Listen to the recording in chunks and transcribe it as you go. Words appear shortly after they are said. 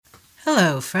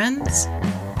Hello, friends,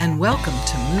 and welcome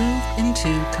to Move into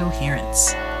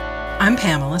Coherence. I'm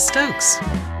Pamela Stokes.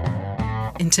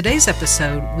 In today's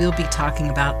episode, we'll be talking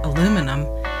about aluminum,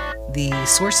 the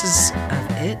sources of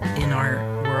it in our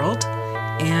world,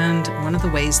 and one of the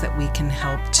ways that we can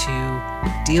help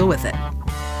to deal with it.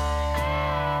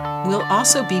 We'll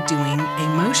also be doing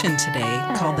a motion today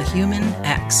called the Human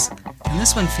X, and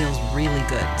this one feels really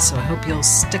good, so I hope you'll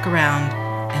stick around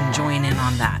and join in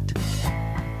on that.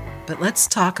 But let's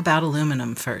talk about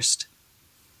aluminum first.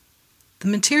 The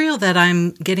material that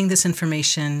I'm getting this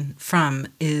information from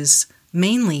is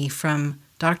mainly from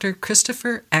Dr.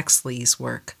 Christopher Exley's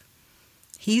work.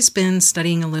 He's been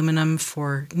studying aluminum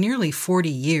for nearly 40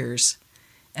 years,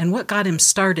 and what got him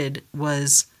started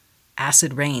was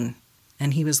acid rain,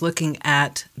 and he was looking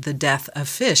at the death of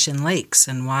fish in lakes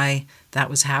and why that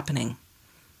was happening.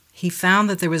 He found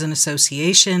that there was an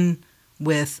association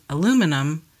with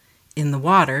aluminum in the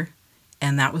water,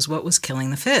 and that was what was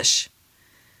killing the fish.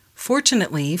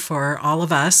 Fortunately for all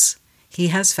of us, he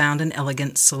has found an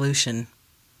elegant solution.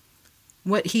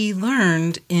 What he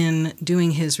learned in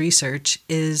doing his research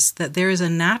is that there is a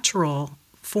natural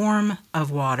form of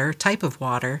water, type of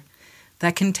water,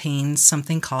 that contains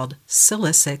something called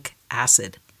silicic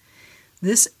acid.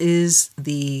 This is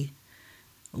the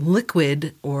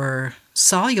liquid or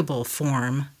soluble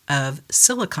form of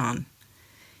silicon.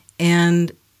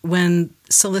 And when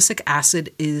silicic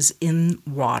acid is in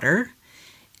water,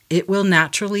 it will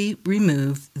naturally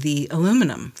remove the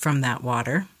aluminum from that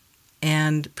water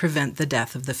and prevent the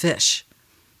death of the fish.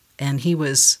 And he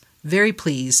was very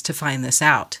pleased to find this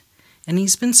out. And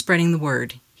he's been spreading the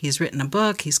word. He's written a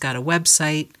book, he's got a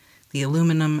website, the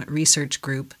Aluminum Research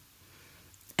Group.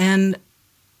 And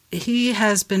he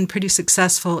has been pretty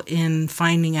successful in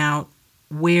finding out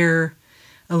where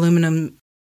aluminum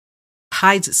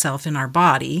hides itself in our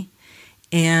body,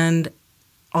 and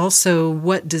also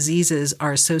what diseases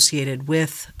are associated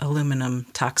with aluminum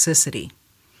toxicity.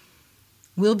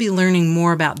 We'll be learning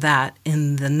more about that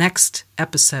in the next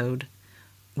episode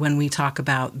when we talk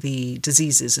about the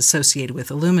diseases associated with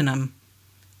aluminum.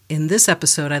 In this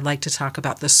episode, I'd like to talk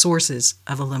about the sources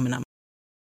of aluminum.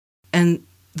 And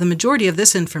the majority of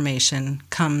this information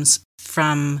comes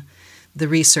from the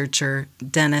researcher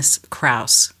Dennis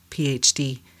Krause,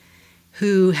 PhD,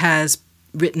 who has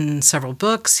written several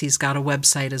books. He's got a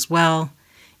website as well.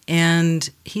 And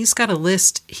he's got a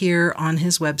list here on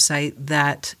his website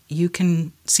that you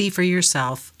can see for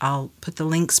yourself. I'll put the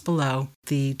links below,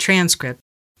 the transcript,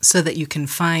 so that you can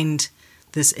find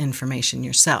this information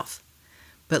yourself.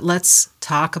 But let's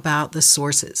talk about the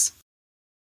sources.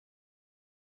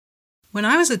 When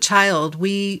I was a child,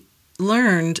 we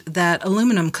learned that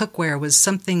aluminum cookware was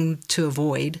something to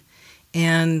avoid,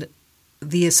 and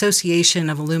the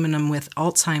association of aluminum with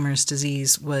Alzheimer's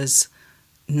disease was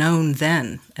known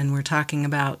then, and we're talking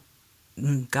about,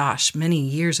 many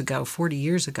years ago, 40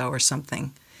 years ago or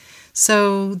something.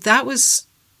 So that was,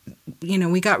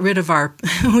 we got rid of our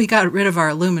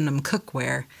aluminum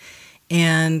cookware,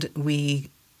 and we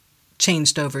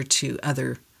changed over to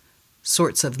other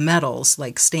sorts of metals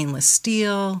like stainless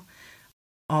steel,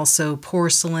 also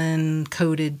porcelain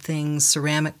coated things,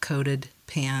 ceramic coated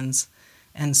pans,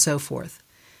 and so forth.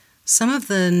 Some of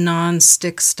the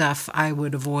non-stick stuff I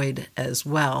would avoid as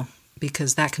well,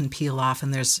 because that can peel off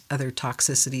and there's other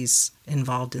toxicities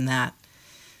involved in that.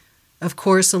 Of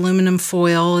course, aluminum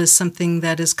foil is something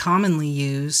that is commonly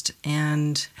used,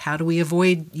 and how do we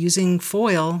avoid using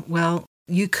foil? Well,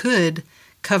 you could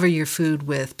cover your food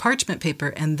with parchment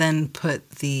paper and then put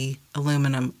the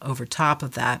aluminum over top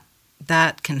of that.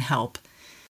 That can help,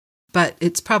 but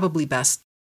it's probably best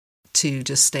to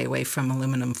just stay away from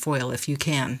aluminum foil if you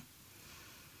can.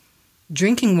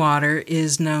 Drinking water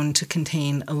is known to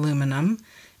contain aluminum.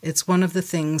 It's one of the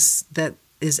things that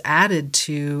is added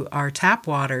to our tap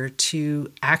water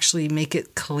to actually make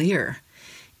it clear.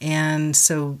 And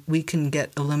so we can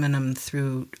get aluminum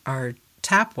through our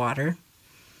tap water.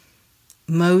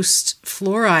 Most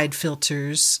fluoride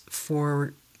filters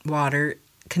for water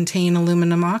contain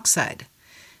aluminum oxide,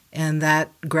 and that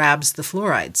grabs the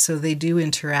fluoride. So they do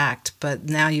interact, but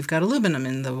now you've got aluminum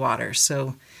in the water.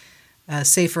 So a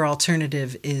safer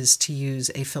alternative is to use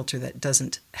a filter that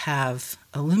doesn't have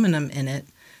aluminum in it.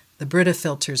 The Brita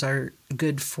filters are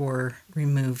good for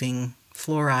removing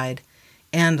fluoride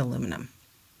and aluminum.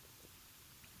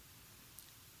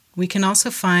 We can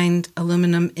also find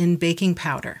aluminum in baking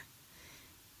powder,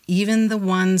 even the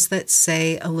ones that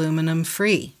say aluminum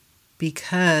free,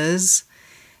 because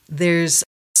there's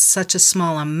such a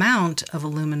small amount of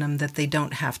aluminum that they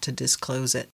don't have to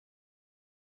disclose it.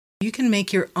 You can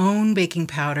make your own baking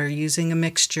powder using a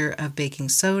mixture of baking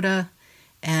soda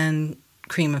and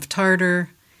cream of tartar,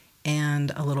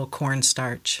 and a little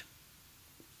cornstarch.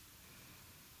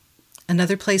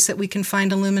 Another place that we can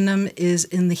find aluminum is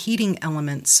in the heating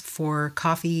elements for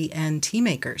coffee and tea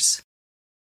makers.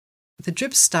 The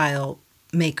drip style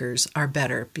makers are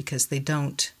better because they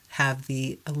don't have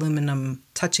the aluminum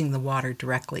touching the water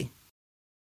directly.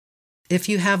 If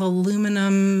you have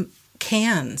aluminum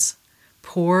cans,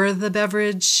 pour the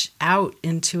beverage out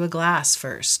into a glass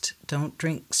first. Don't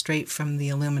drink straight from the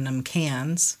aluminum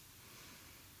cans.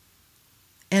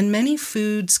 And many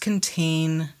foods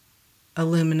contain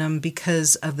aluminum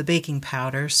because of the baking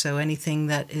powder, so anything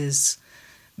that is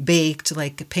baked,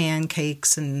 like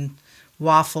pancakes and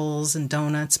waffles and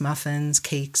donuts, muffins,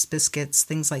 cakes, biscuits,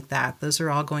 things like that, those are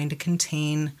all going to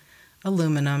contain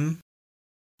aluminum.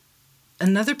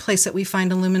 Another place that we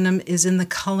find aluminum is in the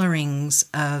colorings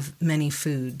of many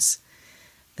foods,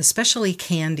 especially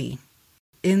candy.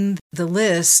 In the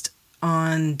list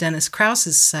on Dennis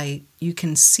Krause's site, you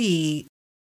can see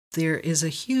there is a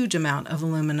huge amount of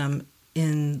aluminum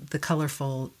in the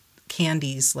colorful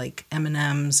candies like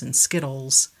M&Ms and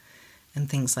Skittles and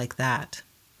things like that.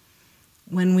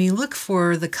 When we look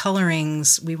for the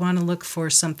colorings, we want to look for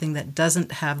something that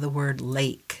doesn't have the word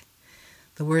lake.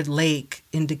 The word lake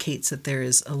indicates that there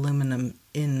is aluminum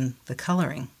in the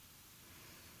coloring.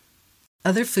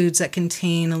 Other foods that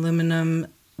contain aluminum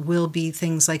will be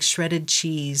things like shredded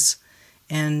cheese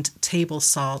and table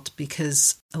salt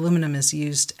because aluminum is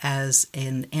used as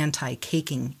an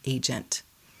anti-caking agent.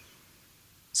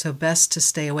 So best to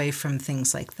stay away from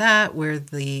things like that where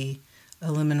the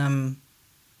aluminum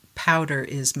powder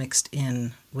is mixed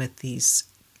in with these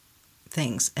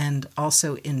things. And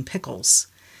also in pickles,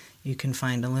 you can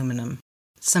find aluminum.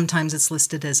 Sometimes it's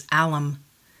listed as alum,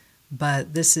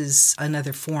 but this is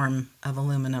another form of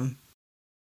aluminum.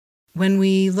 When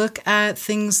we look at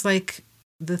things like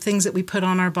the things that we put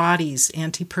on our bodies,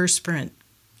 antiperspirant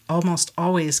almost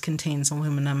always contains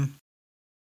aluminum.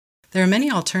 There are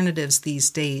many alternatives these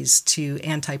days to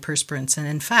antiperspirants, and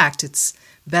in fact, it's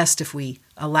best if we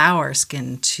allow our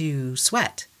skin to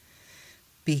sweat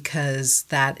because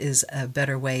that is a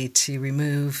better way to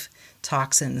remove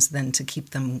toxins than to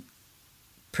keep them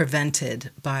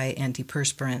prevented by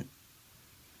antiperspirant.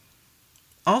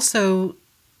 Also,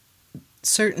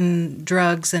 certain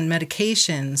drugs and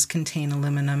medications contain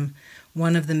aluminum.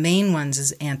 One of the main ones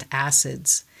is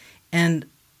antacids. And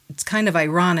it's kind of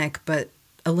ironic, but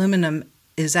aluminum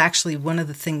is actually one of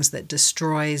the things that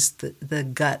destroys the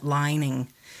gut lining.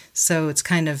 So it's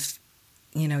kind of,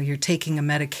 you're taking a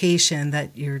medication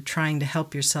that you're trying to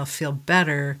help yourself feel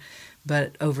better,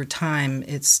 but over time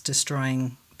it's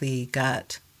destroying the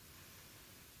gut.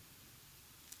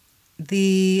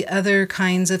 The other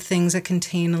kinds of things that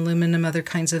contain aluminum, other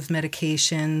kinds of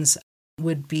medications,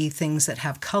 would be things that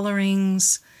have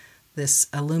colorings, this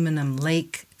aluminum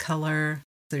lake color.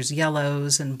 There's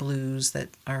yellows and blues that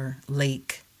are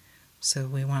lake, so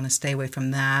we want to stay away from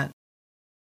that.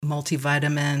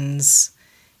 Multivitamins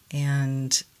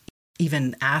and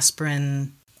even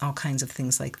aspirin, all kinds of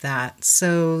things like that.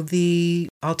 So the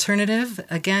alternative,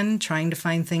 again, trying to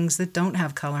find things that don't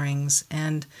have colorings.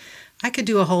 And I could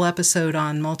do a whole episode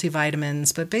on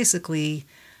multivitamins, but basically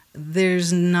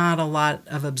there's not a lot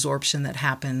of absorption that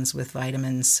happens with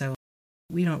vitamins, so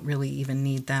we don't really even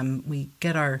need them. We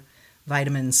get our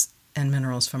vitamins and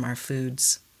minerals from our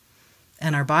foods,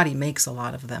 and our body makes a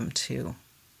lot of them too.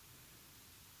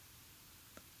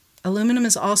 Aluminum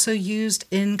is also used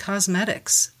in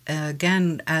cosmetics,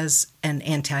 again, as an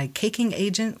anti-caking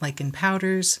agent, like in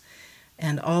powders,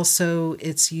 and also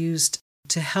it's used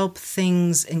to help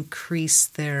things increase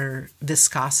their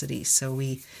viscosity. So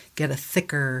we get a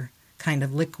thicker kind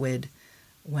of liquid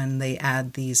when they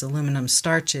add these aluminum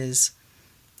starches.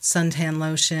 Suntan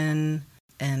lotion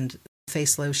and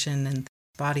face lotion and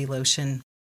body lotion.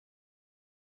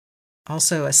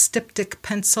 Also a styptic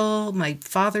pencil. My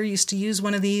father used to use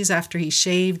one of these after he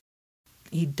shaved.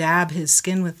 He'd dab his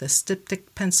skin with a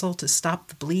styptic pencil to stop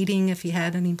the bleeding if he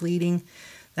had any bleeding.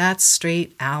 That's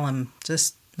straight alum,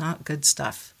 just not good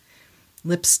stuff.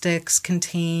 Lipsticks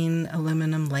contain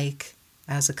aluminum lake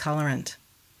as a colorant.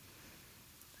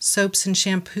 Soaps and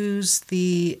shampoos,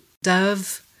 the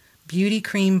Dove Beauty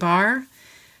Cream Bar,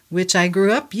 which I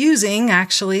grew up using,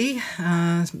 actually.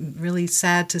 Really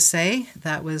sad to say.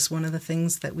 That was one of the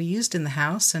things that we used in the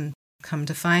house, and come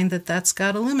to find that that's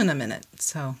got aluminum in it.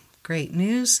 So, great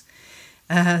news.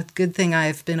 Good thing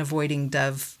I've been avoiding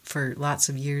Dove for lots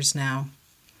of years now.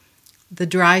 The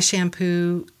dry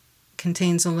shampoo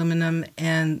contains aluminum,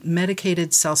 and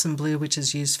medicated Selsun Blue, which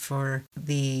is used for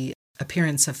the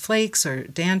appearance of flakes or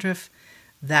dandruff,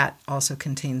 that also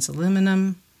contains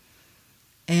aluminum.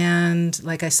 And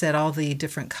like I said, all the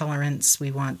different colorants,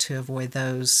 we want to avoid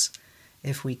those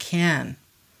if we can.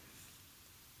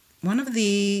 One of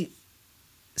the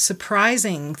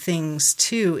surprising things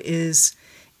too is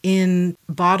in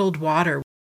bottled water.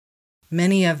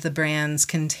 Many of the brands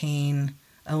contain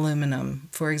aluminum.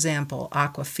 For example,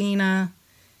 Aquafina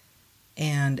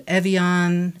and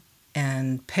Evian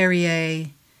and Perrier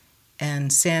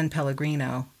and San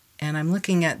Pellegrino. And I'm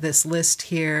looking at this list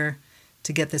here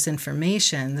to get this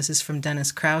information. This is from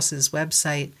Dennis Krause's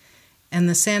website. And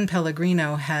the San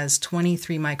Pellegrino has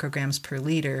 23 micrograms per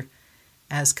liter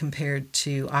as compared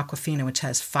to Aquafina, which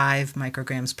has 5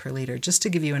 micrograms per liter, just to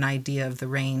give you an idea of the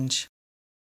range.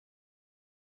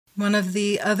 One of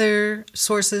the other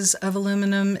sources of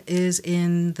aluminum is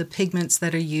in the pigments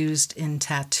that are used in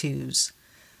tattoos.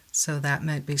 So that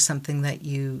might be something that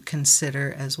you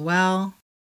consider as well.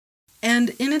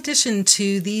 And in addition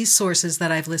to these sources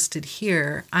that I've listed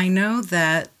here, I know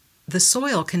that the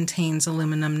soil contains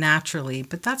aluminum naturally,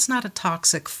 but that's not a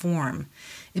toxic form.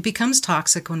 It becomes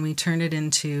toxic when we turn it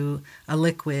into a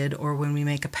liquid or when we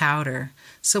make a powder.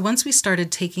 So once we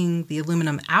started taking the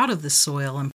aluminum out of the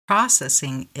soil and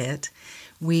processing it,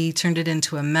 we turned it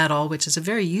into a metal, which is a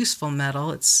very useful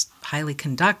metal. It's highly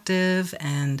conductive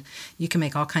and you can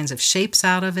make all kinds of shapes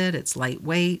out of it. It's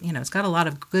lightweight, it's got a lot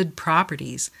of good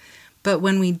properties. But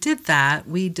when we did that,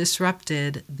 we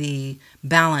disrupted the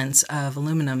balance of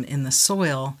aluminum in the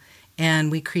soil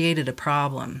and we created a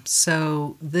problem.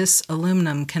 So this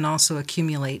aluminum can also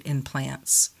accumulate in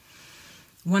plants.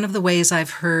 One of the ways I've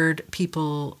heard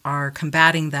people are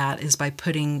combating that is by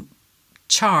putting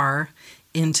char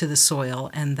into the soil,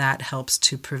 and that helps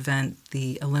to prevent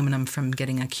the aluminum from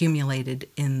getting accumulated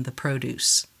in the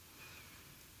produce.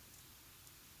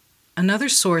 Another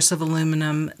source of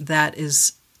aluminum that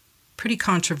is pretty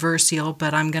controversial,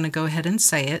 but I'm going to go ahead and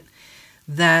say it,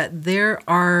 that there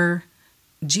are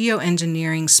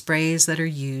geoengineering sprays that are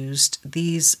used.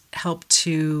 These help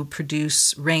to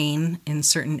produce rain in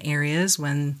certain areas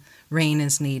when rain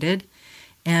is needed,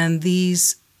 and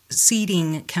these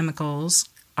seeding chemicals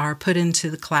are put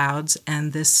into the clouds,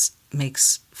 and this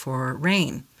makes for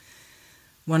rain.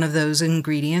 One of those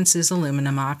ingredients is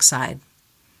aluminum oxide.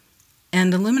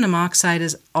 And aluminum oxide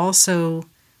is also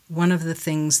one of the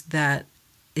things that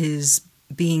is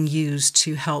being used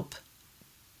to help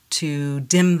to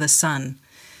dim the sun.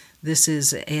 This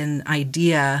is an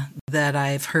idea that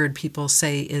I've heard people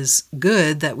say is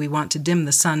good, that we want to dim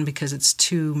the sun because it's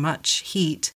too much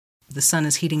heat. The sun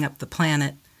is heating up the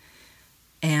planet.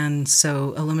 And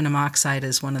so aluminum oxide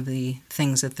is one of the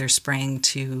things that they're spraying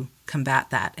to combat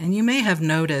that. And you may have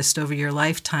noticed over your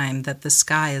lifetime that the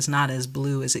sky is not as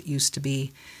blue as it used to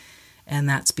be, and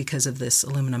that's because of this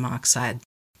aluminum oxide.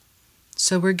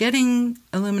 So we're getting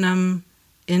aluminum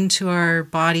into our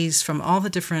bodies from all the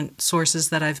different sources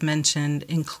that I've mentioned,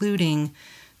 including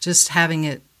just having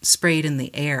it sprayed in the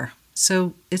air.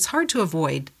 So it's hard to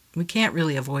avoid. We can't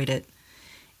really avoid it.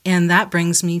 And that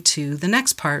brings me to the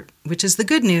next part, which is the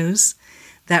good news,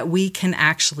 that we can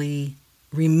actually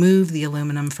remove the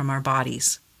aluminum from our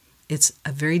bodies. It's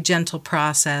a very gentle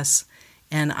process,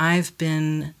 and I've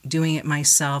been doing it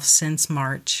myself since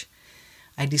March.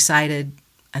 I decided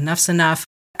enough's enough.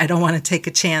 I don't want to take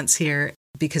a chance here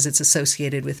because it's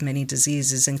associated with many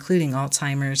diseases, including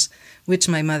Alzheimer's, which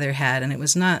my mother had, and it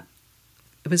was not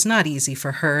easy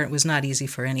for her. It was not easy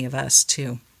for any of us,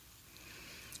 too.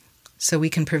 So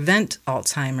we can prevent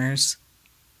Alzheimer's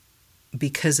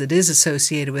because it is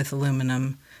associated with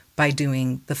aluminum by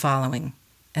doing the following.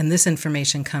 And this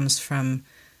information comes from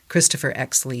Christopher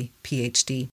Exley,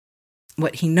 PhD.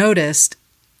 What he noticed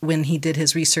when he did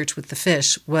his research with the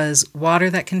fish was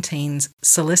water that contains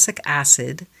silicic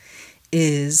acid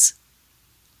is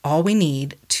all we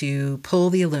need to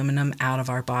pull the aluminum out of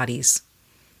our bodies.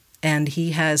 And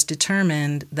he has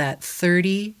determined that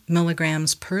 30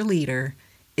 milligrams per liter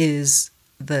is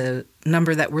the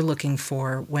number that we're looking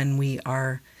for when we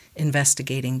are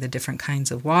investigating the different kinds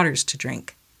of waters to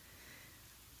drink.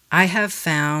 I have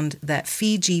found that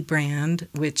Fiji brand,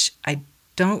 which I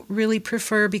don't really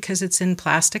prefer because it's in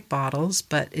plastic bottles,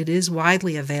 but it is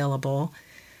widely available.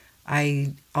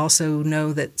 I also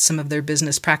know that some of their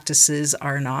business practices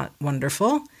are not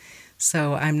wonderful,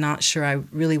 so I'm not sure I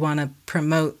really want to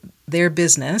promote their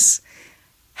business.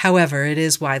 However, it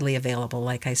is widely available,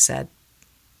 like I said.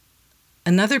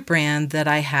 Another brand that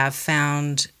I have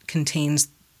found contains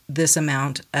this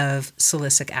amount of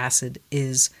silicic acid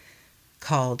is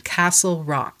called Castle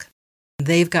Rock.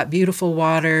 They've got beautiful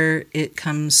water. It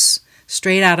comes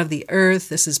straight out of the earth.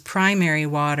 This is primary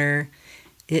water.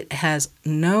 It has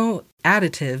no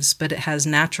additives, but it has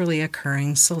naturally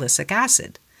occurring silicic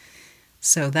acid.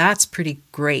 So that's pretty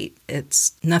great.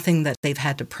 It's nothing that they've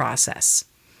had to process.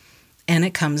 And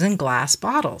it comes in glass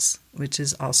bottles, which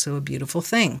is also a beautiful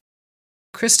thing.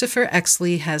 Christopher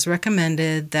Exley has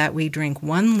recommended that we drink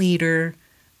 1 liter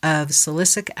of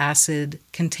silicic acid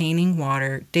containing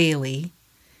water daily.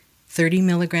 30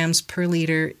 milligrams per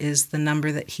liter is the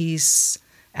number that he's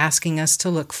asking us to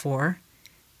look for.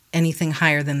 Anything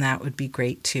higher than that would be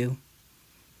great too.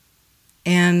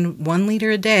 And 1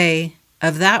 liter a day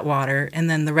of that water, and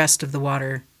then the rest of the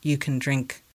water you can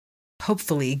drink.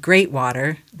 Hopefully great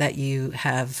water that you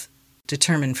have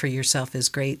determined for yourself is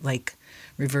great, like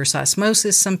reverse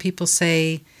osmosis, some people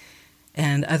say,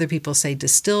 and other people say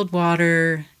distilled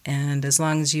water. And as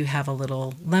long as you have a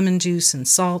little lemon juice and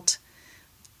salt,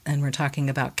 and we're talking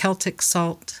about Celtic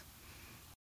salt,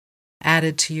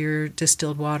 added to your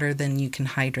distilled water, then you can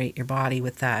hydrate your body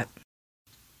with that.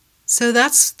 So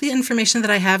that's the information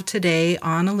that I have today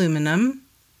on aluminum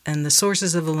and the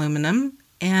sources of aluminum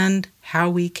and how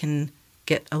we can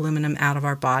get aluminum out of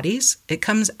our bodies. It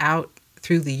comes out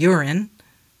through the urine,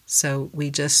 so we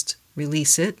just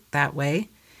release it that way.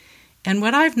 And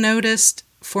what I've noticed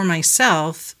for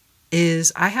myself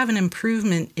is I have an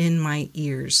improvement in my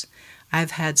ears.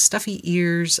 I've had stuffy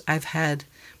ears. I've had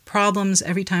problems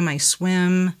every time I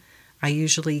swim. I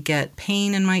usually get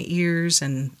pain in my ears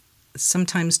and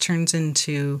sometimes turns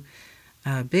into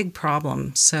a big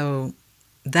problem. So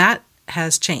that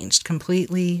has changed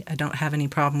completely. I don't have any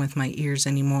problem with my ears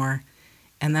anymore,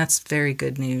 and that's very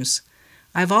good news.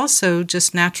 I've also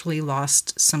just naturally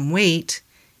lost some weight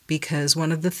because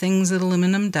one of the things that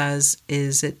aluminum does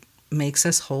is it makes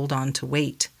us hold on to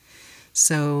weight.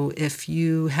 So if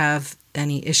you have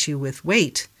any issue with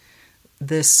weight,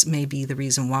 this may be the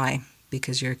reason why,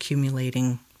 because you're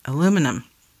accumulating aluminum.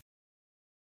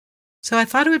 So I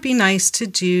thought it would be nice to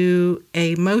do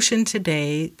a motion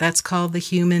today that's called the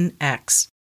Human X.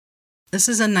 This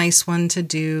is a nice one to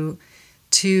do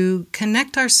to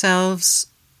connect ourselves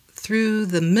through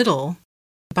the middle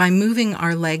by moving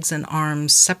our legs and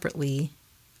arms separately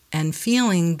and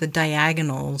feeling the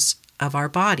diagonals of our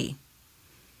body.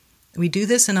 We do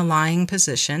this in a lying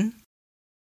position.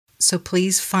 So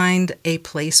please find a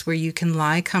place where you can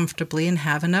lie comfortably and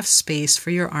have enough space for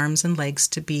your arms and legs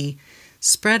to be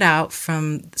spread out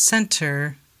from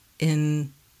center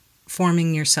in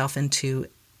forming yourself into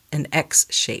an X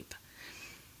shape.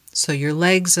 So your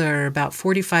legs are about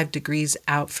 45 degrees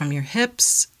out from your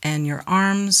hips and your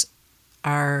arms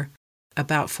are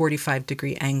about 45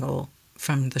 degree angle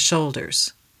from the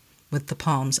shoulders with the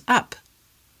palms up.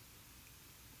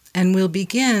 And we'll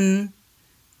begin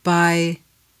by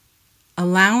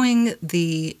allowing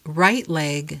the right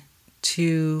leg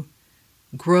to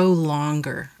grow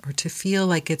longer or to feel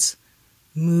like it's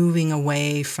moving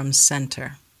away from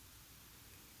center.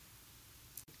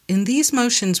 In these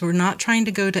motions, we're not trying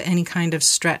to go to any kind of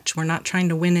stretch. We're not trying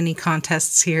to win any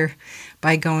contests here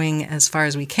by going as far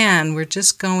as we can. We're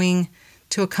just going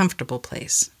to a comfortable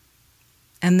place.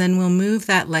 And then we'll move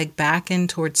that leg back in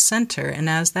towards center. And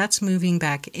as that's moving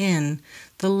back in,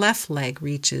 the left leg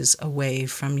reaches away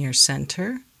from your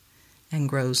center and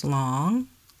grows long.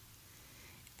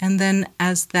 And then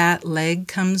as that leg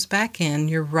comes back in,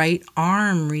 your right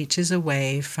arm reaches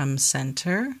away from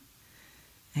center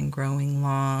and growing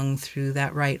long through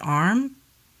that right arm.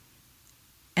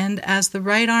 And as the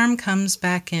right arm comes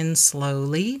back in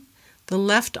slowly, the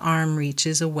left arm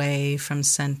reaches away from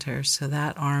center, so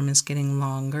that arm is getting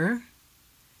longer.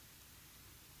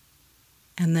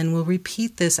 And then we'll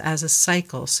repeat this as a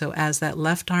cycle. So as that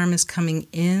left arm is coming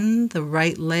in, the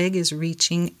right leg is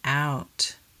reaching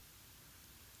out,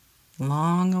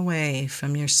 long away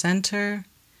from your center,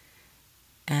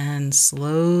 and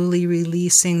slowly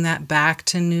releasing that back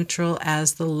to neutral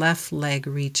as the left leg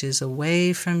reaches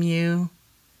away from you.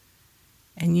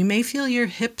 And you may feel your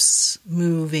hips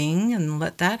moving, and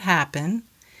let that happen.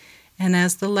 And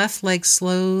as the left leg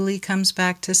slowly comes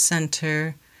back to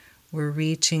center, we're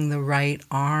reaching the right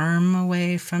arm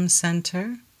away from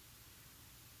center.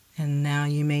 And now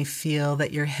you may feel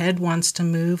that your head wants to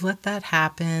move. Let that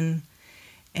happen.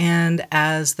 And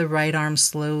as the right arm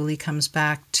slowly comes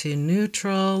back to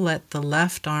neutral, let the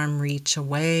left arm reach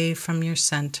away from your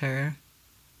center.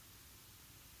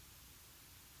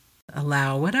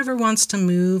 Allow whatever wants to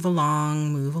move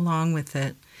along with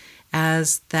it.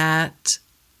 As that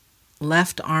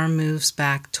left arm moves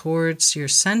back towards your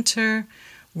center,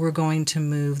 we're going to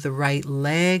move the right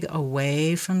leg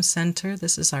away from center.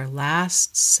 This is our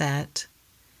last set.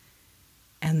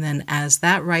 And then as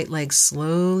that right leg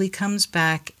slowly comes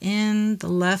back in, the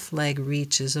left leg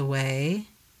reaches away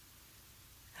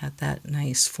at that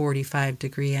nice 45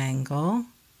 degree angle.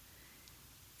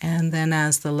 And then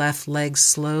as the left leg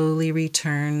slowly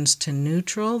returns to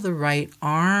neutral, the right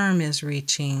arm is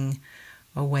reaching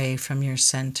away from your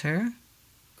center,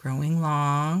 growing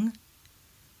long.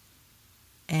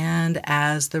 And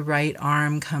as the right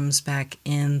arm comes back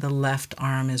in, the left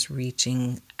arm is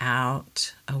reaching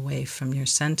out away from your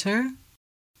center,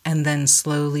 and then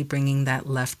slowly bringing that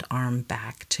left arm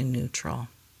back to neutral.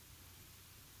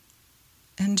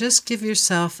 And just give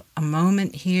yourself a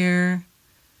moment here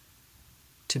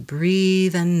to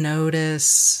breathe and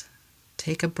notice.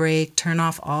 Take a break, turn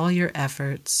off all your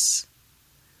efforts.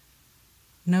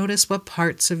 Notice what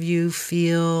parts of you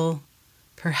feel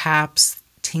perhaps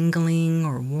tingling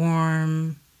or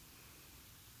warm.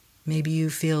 Maybe you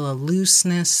feel a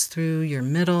looseness through your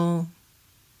middle.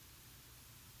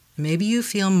 Maybe you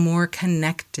feel more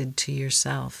connected to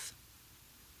yourself.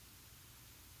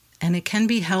 And it can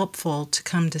be helpful to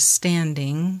come to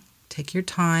standing. Take your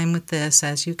time with this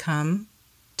as you come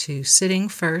to sitting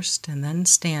first and then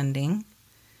standing.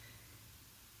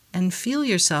 And feel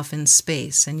yourself in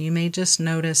space, and you may just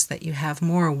notice that you have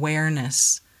more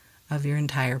awareness of your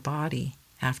entire body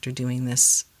after doing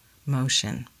this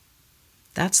motion.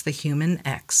 That's the human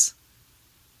X.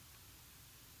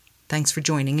 Thanks for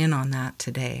joining in on that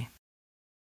today.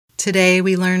 Today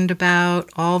we learned about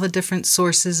all the different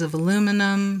sources of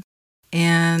aluminum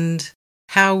and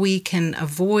how we can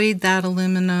avoid that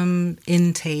aluminum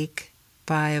intake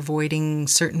by avoiding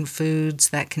certain foods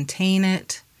that contain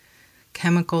it,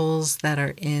 chemicals that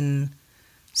are in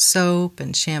soap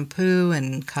and shampoo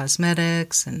and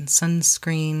cosmetics and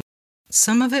sunscreen.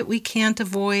 Some of it we can't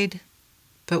avoid,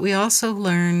 but we also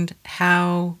learned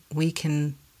how we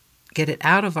can get it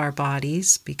out of our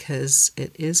bodies because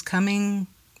it is coming,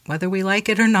 whether we like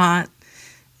it or not.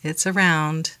 It's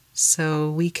around. So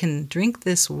we can drink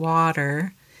this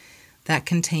water that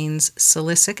contains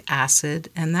silicic acid,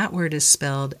 and that word is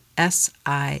spelled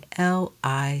S-I-L-I-C-I-C.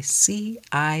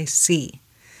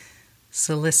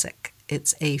 Silicic.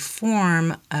 It's a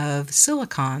form of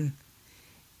silicon,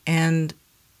 and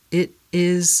it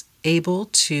is able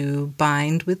to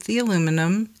bind with the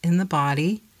aluminum in the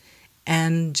body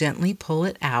and gently pull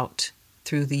it out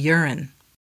through the urine.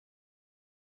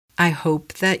 I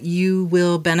hope that you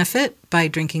will benefit by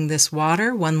drinking this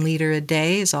water. 1 liter a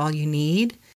day is all you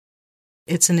need.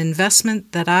 It's an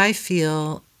investment that I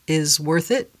feel is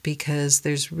worth it because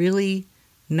there's really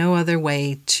no other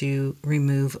way to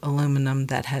remove aluminum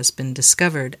that has been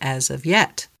discovered as of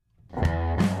yet.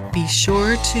 Be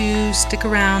sure to stick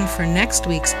around for next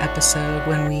week's episode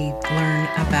when we learn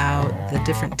about the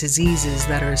different diseases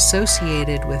that are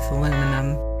associated with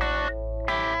aluminum.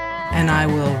 And I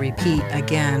will repeat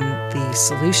again the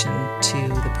solution to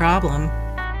the problem.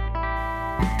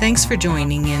 Thanks for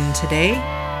joining in today,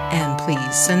 and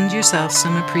please send yourself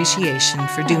some appreciation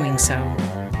for doing so.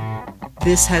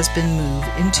 This has been Move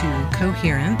into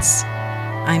Coherence.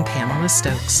 I'm Pamela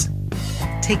Stokes.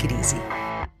 Take it easy.